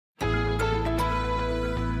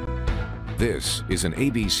This is an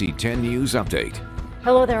ABC 10 News update.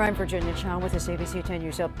 Hello there, I'm Virginia Shaw with this ABC 10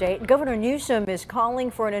 News update. Governor Newsom is calling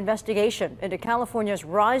for an investigation into California's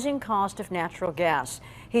rising cost of natural gas.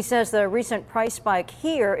 He says the recent price spike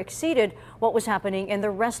here exceeded what was happening in the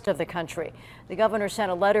rest of the country. The governor sent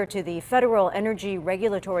a letter to the Federal Energy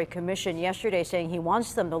Regulatory Commission yesterday saying he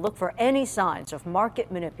wants them to look for any signs of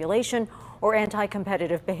market manipulation or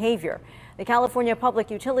anti-competitive behavior. The California Public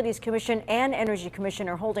Utilities Commission and Energy Commission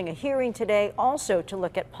are holding a hearing today also to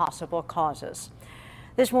look at possible causes.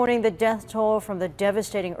 This morning, the death toll from the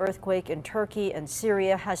devastating earthquake in Turkey and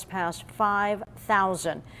Syria has passed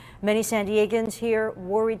 5,000. Many San Diegans here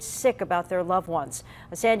worried sick about their loved ones.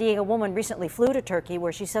 A San Diego woman recently flew to Turkey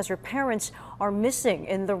where she says her parents are missing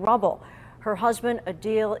in the rubble. Her husband,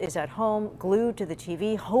 Adil, is at home, glued to the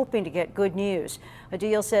TV, hoping to get good news.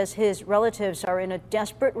 Adil says his relatives are in a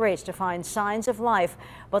desperate race to find signs of life,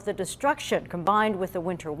 but the destruction combined with the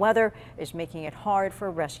winter weather is making it hard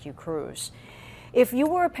for rescue crews. If you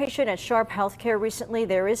were a patient at Sharp Healthcare recently,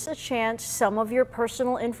 there is a chance some of your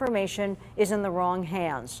personal information is in the wrong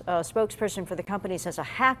hands. A spokesperson for the company says a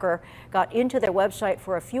hacker got into their website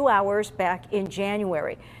for a few hours back in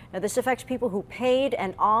January. Now, this affects people who paid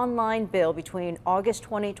an online bill between August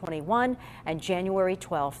 2021 and January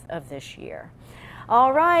 12th of this year.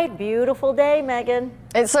 All right, beautiful day, Megan.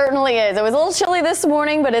 It certainly is. It was a little chilly this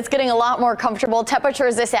morning, but it's getting a lot more comfortable.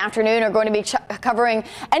 Temperatures this afternoon are going to be covering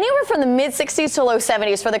anywhere from the mid-60s to low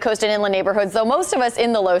 70s for the coast and inland neighborhoods, though most of us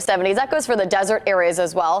in the low 70s. That goes for the desert areas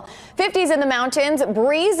as well. 50s in the mountains,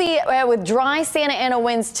 breezy with dry Santa Ana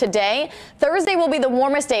winds today. Thursday will be the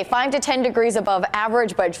warmest day, 5 to 10 degrees above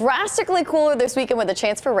average, but drastically cooler this weekend with a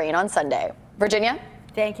chance for rain on Sunday. Virginia?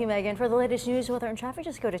 Thank you, Megan. For the latest news, weather, and traffic,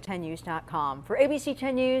 just go to 10news.com. For ABC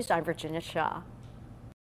 10 News, I'm Virginia Shaw.